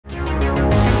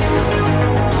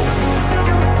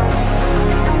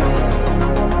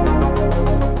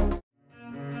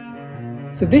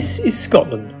So this is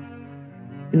Scotland.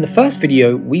 In the first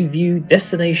video we viewed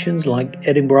destinations like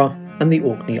Edinburgh and the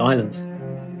Orkney Islands,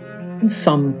 and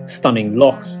some stunning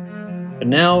lochs. But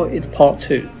now it's part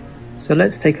 2. So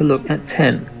let's take a look at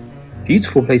 10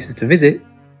 beautiful places to visit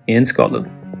in Scotland.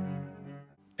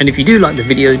 And if you do like the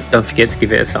video, don't forget to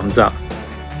give it a thumbs up.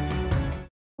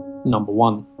 Number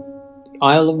 1. The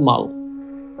Isle of Mull.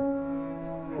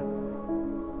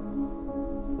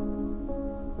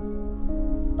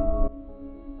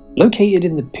 Located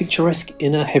in the picturesque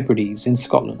Inner Hebrides in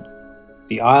Scotland,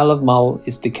 the Isle of Mull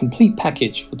is the complete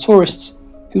package for tourists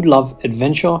who love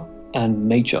adventure and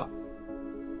nature.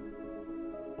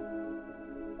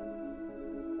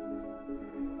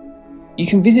 You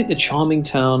can visit the charming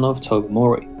town of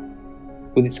Tobermory,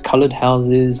 with its coloured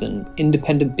houses and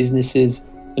independent businesses,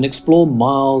 and explore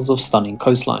miles of stunning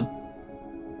coastline.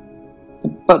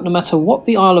 But no matter what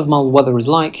the Isle of Mull weather is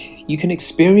like, you can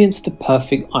experience the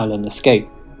perfect island escape.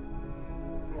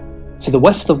 To the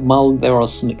west of Mull there are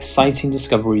some exciting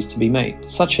discoveries to be made,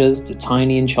 such as the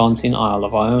tiny enchanting Isle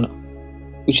of Iona,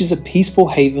 which is a peaceful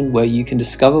haven where you can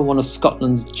discover one of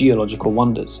Scotland's geological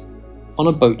wonders on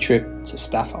a boat trip to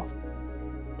Staffa.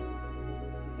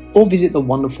 Or visit the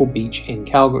wonderful beach in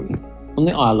Calgary on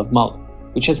the Isle of Mull,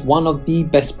 which has one of the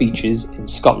best beaches in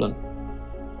Scotland.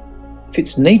 If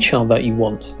it's nature that you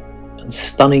want and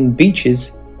stunning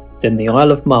beaches, then the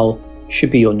Isle of Mull should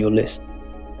be on your list.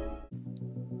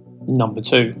 Number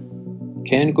 2.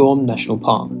 Cairngorm National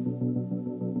Park.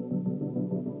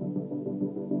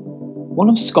 One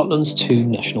of Scotland's 2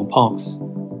 national parks,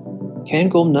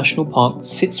 Cairngorm National Park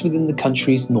sits within the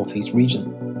country's northeast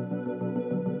region.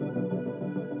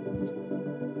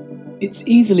 It's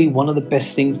easily one of the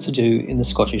best things to do in the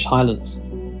Scottish Highlands.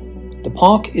 The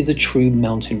park is a true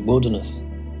mountain wilderness,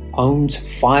 home to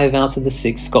 5 out of the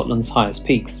 6 Scotland's highest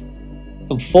peaks,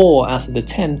 and 4 out of the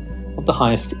 10 of the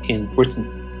highest in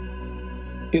Britain.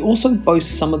 It also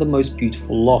boasts some of the most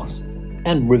beautiful lochs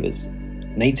and rivers,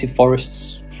 native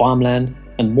forests, farmland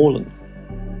and moorland,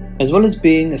 as well as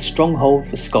being a stronghold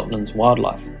for Scotland's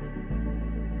wildlife.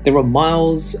 There are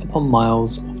miles upon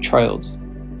miles of trails,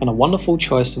 and a wonderful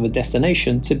choice of a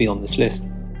destination to be on this list.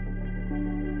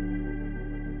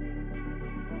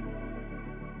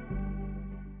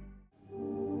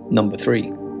 Number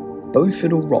 3.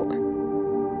 FIDDLE Rock.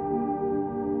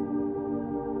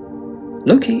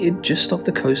 Located just off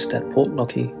the coast at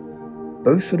Portlochie,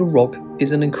 FIDDLE Rock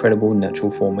is an incredible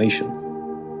natural formation,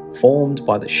 formed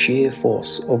by the sheer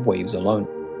force of waves alone.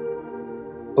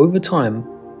 Over time,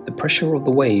 the pressure of the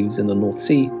waves in the North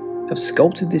Sea have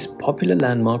sculpted this popular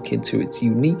landmark into its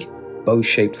unique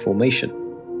bow-shaped formation,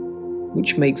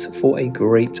 which makes for a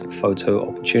great photo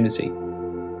opportunity.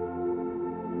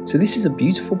 So this is a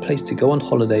beautiful place to go on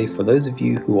holiday for those of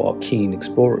you who are keen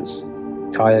explorers,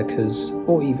 kayakers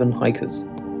or even hikers.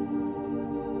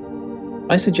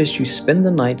 I suggest you spend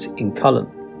the night in Cullen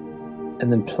and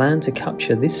then plan to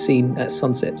capture this scene at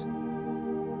sunset,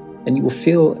 and you will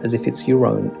feel as if it's your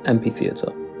own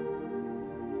amphitheatre.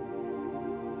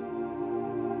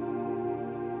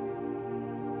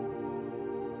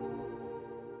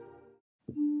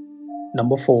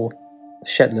 Number 4.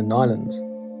 Shetland Islands.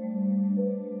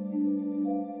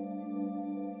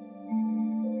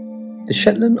 The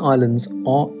Shetland Islands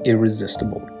are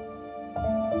irresistible,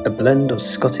 a blend of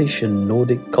Scottish and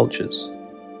Nordic cultures.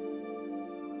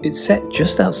 It's set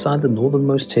just outside the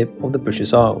northernmost tip of the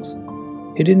British Isles,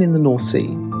 hidden in the North Sea.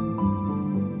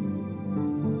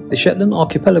 The Shetland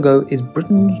archipelago is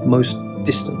Britain's most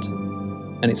distant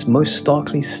and its most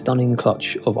starkly stunning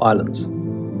clutch of islands,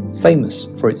 famous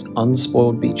for its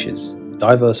unspoiled beaches,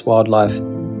 diverse wildlife,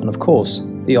 and of course,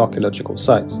 the archaeological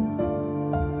sites.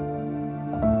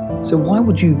 So why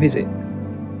would you visit?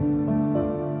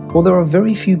 Well, there are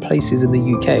very few places in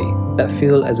the UK that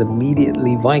feel as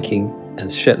immediately Viking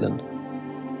as Shetland,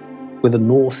 where the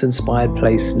Norse-inspired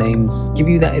place names give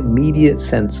you that immediate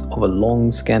sense of a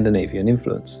long Scandinavian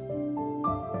influence.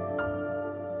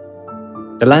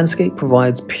 The landscape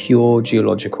provides pure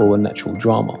geological and natural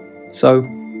drama, so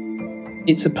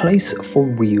it's a place for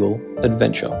real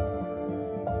adventure.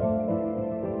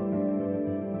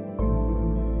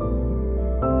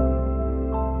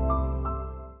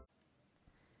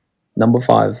 Number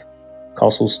 5.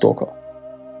 Castle Storr.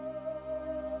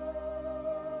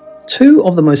 2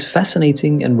 of the most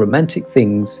fascinating and romantic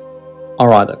things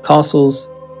are either castles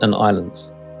and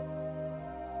islands.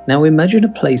 Now imagine a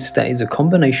place that is a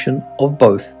combination of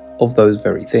both of those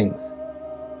very things.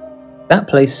 That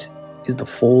place is the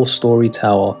 4-storey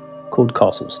tower called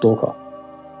Castle Storr.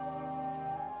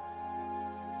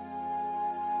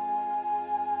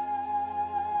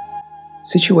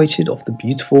 situated off the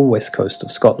beautiful west coast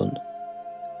of Scotland.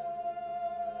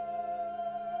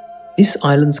 This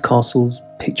island's castle's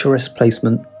picturesque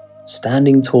placement,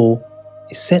 standing tall,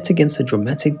 is set against a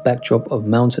dramatic backdrop of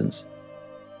mountains,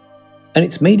 and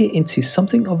it's made it into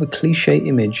something of a cliché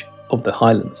image of the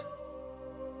Highlands.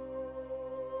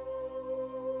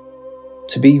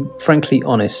 To be frankly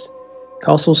honest,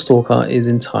 Castle Stalker is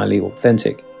entirely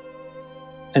authentic,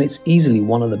 and it's easily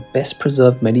one of the best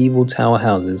preserved medieval tower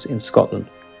houses in Scotland.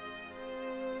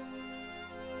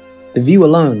 The view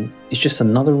alone is just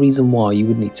another reason why you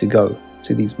would need to go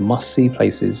to these must-see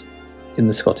places in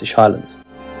the Scottish Highlands.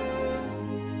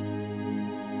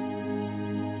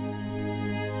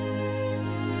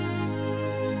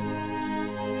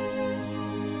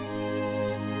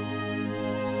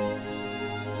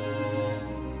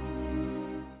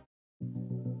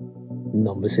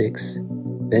 Number 6.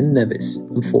 Ben Nevis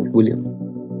and Fort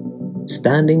William.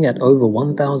 Standing at over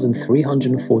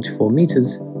 1,344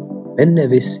 metres, Ben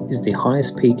Nevis is the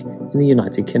highest peak in the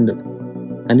United Kingdom,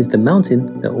 and is the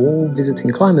mountain that all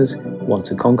visiting climbers want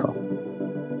to conquer.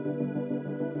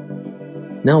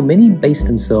 Now, many base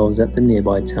themselves at the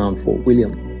nearby town Fort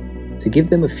William to give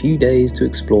them a few days to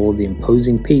explore the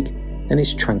imposing peak and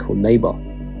its tranquil neighbour,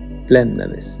 Glen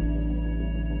Nevis.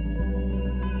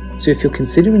 So if you're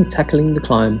considering tackling the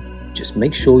climb, just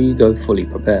make sure you go fully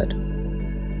prepared.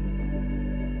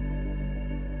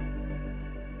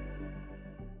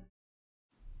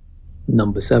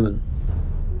 Number 7.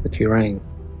 The Quiraing.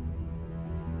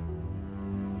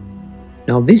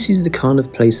 Now this is the kind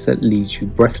of place that leaves you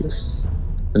breathless,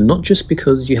 and not just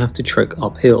because you have to trek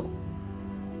uphill.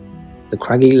 The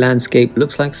craggy landscape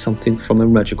looks like something from a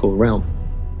magical realm.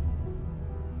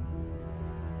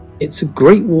 It's a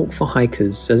great walk for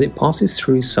hikers as it passes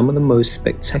through some of the most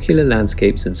spectacular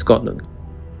landscapes in Scotland.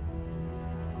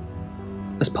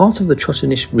 As part of the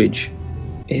Trotternish Ridge,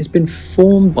 it has been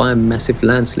formed by a massive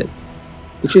landslip,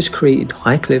 which has created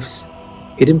high cliffs,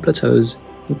 hidden plateaus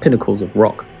and pinnacles of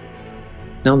rock.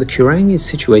 Now the Quiraing is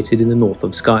situated in the north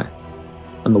of Skye,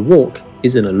 and the walk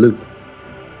is in a loop,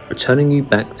 returning you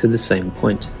back to the same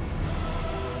point.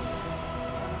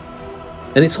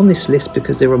 And it's on this list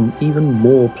because there are even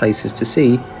more places to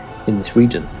see in this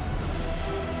region.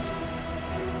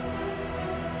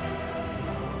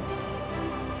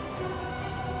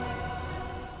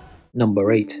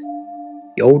 Number 8.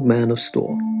 The Old Man of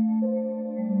Storr.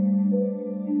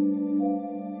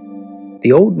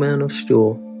 The Old Man of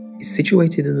Storr is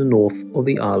situated in the north of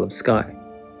the Isle of Skye,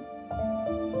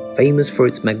 famous for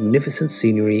its magnificent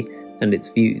scenery and its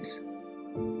views.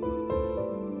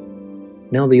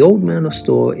 Now the Old Man of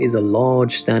Storr is a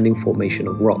large standing formation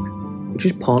of rock, which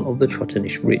is part of the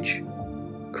Trotternish Ridge,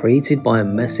 created by a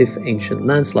massive ancient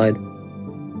landslide,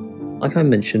 like I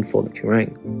mentioned for the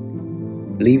Quiraing,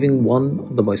 leaving one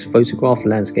of the most photographed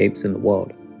landscapes in the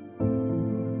world.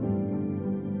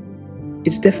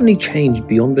 It's definitely changed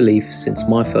beyond belief since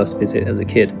my first visit as a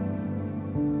kid.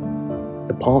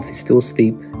 The path is still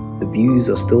steep, the views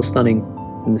are still stunning,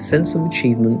 and the sense of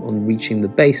achievement on reaching the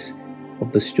base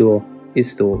of the Storr is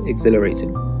still exhilarating.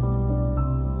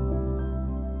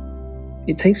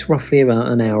 It takes roughly about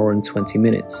an hour and 20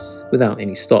 minutes without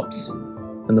any stops,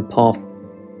 and the path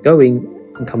going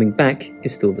and coming back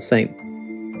is still the same.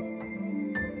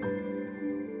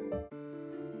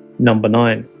 Number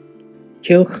 9.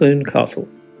 Kilchurn Castle.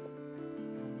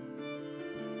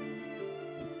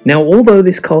 Now, although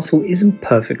this castle isn't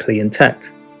perfectly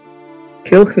intact,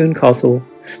 Kilchurn Castle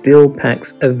still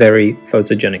packs a very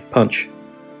photogenic punch.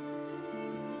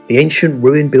 The ancient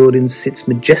ruined building sits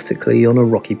majestically on a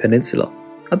rocky peninsula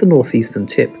at the northeastern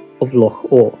tip of Loch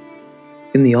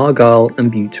in the Argyll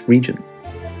and Bute region.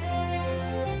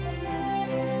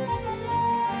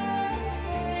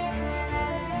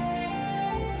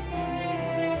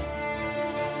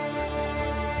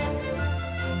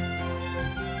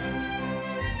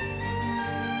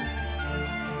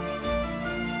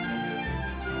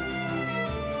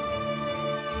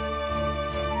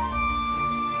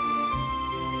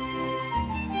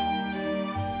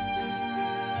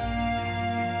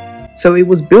 So it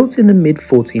was built in the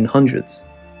mid-1400s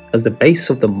as the base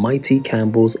of the mighty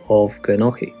Campbells of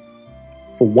Glencoe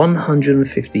for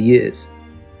 150 years,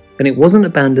 and it wasn't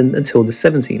abandoned until the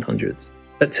 1700s.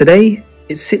 But today,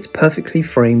 it sits perfectly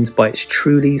framed by its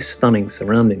truly stunning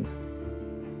surroundings.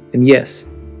 And yes,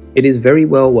 it is very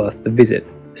well worth the visit,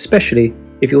 especially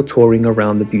if you're touring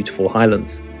around the beautiful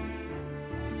Highlands.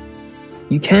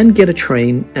 You can get a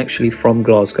train actually from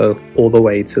Glasgow all the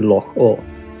way to Loch,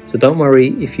 so don't worry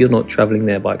if you're not travelling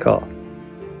there by car.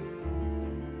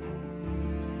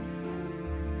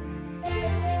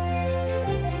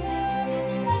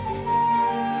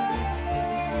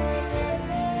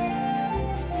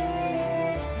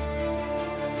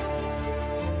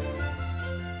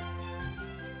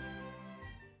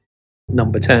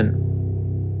 Number 10.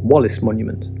 Wallace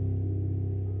Monument.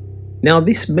 Now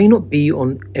this may not be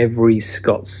on every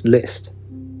Scot's list,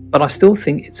 but I still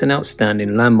think it's an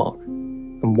outstanding landmark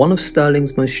and one of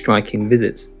Stirling's most striking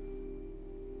visits.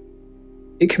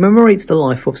 It commemorates the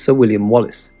life of Sir William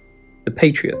Wallace, the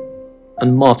patriot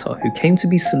and martyr who came to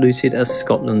be saluted as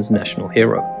Scotland's national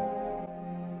hero.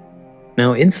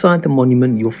 Now inside the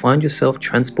monument you'll find yourself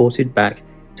transported back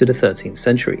to the 13th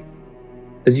century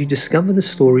as you discover the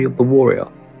story of the warrior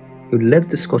who led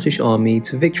the Scottish army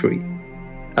to victory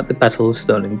at the Battle of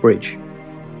Stirling Bridge.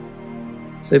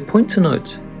 So point to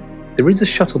note, there is a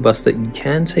shuttle bus that you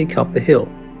can take up the hill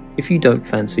if you don't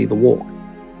fancy the walk,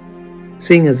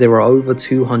 seeing as there are over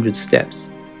 200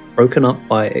 steps broken up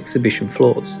by exhibition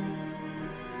floors.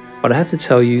 But I have to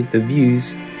tell you, the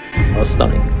views are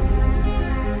stunning.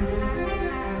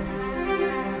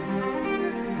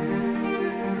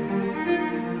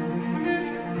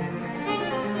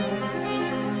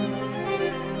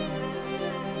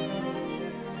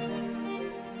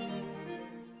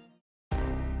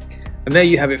 And there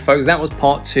you have it, folks. That was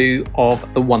part 2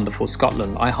 of The Wonderful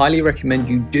Scotland. I highly recommend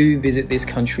you do visit this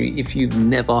country if you've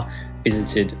never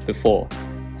visited before.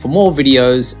 For more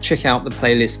videos, check out the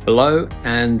playlist below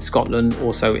and Scotland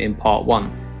also in part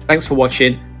 1. Thanks for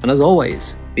watching, and as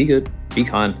always, be good, be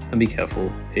kind, and be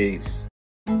careful. Peace.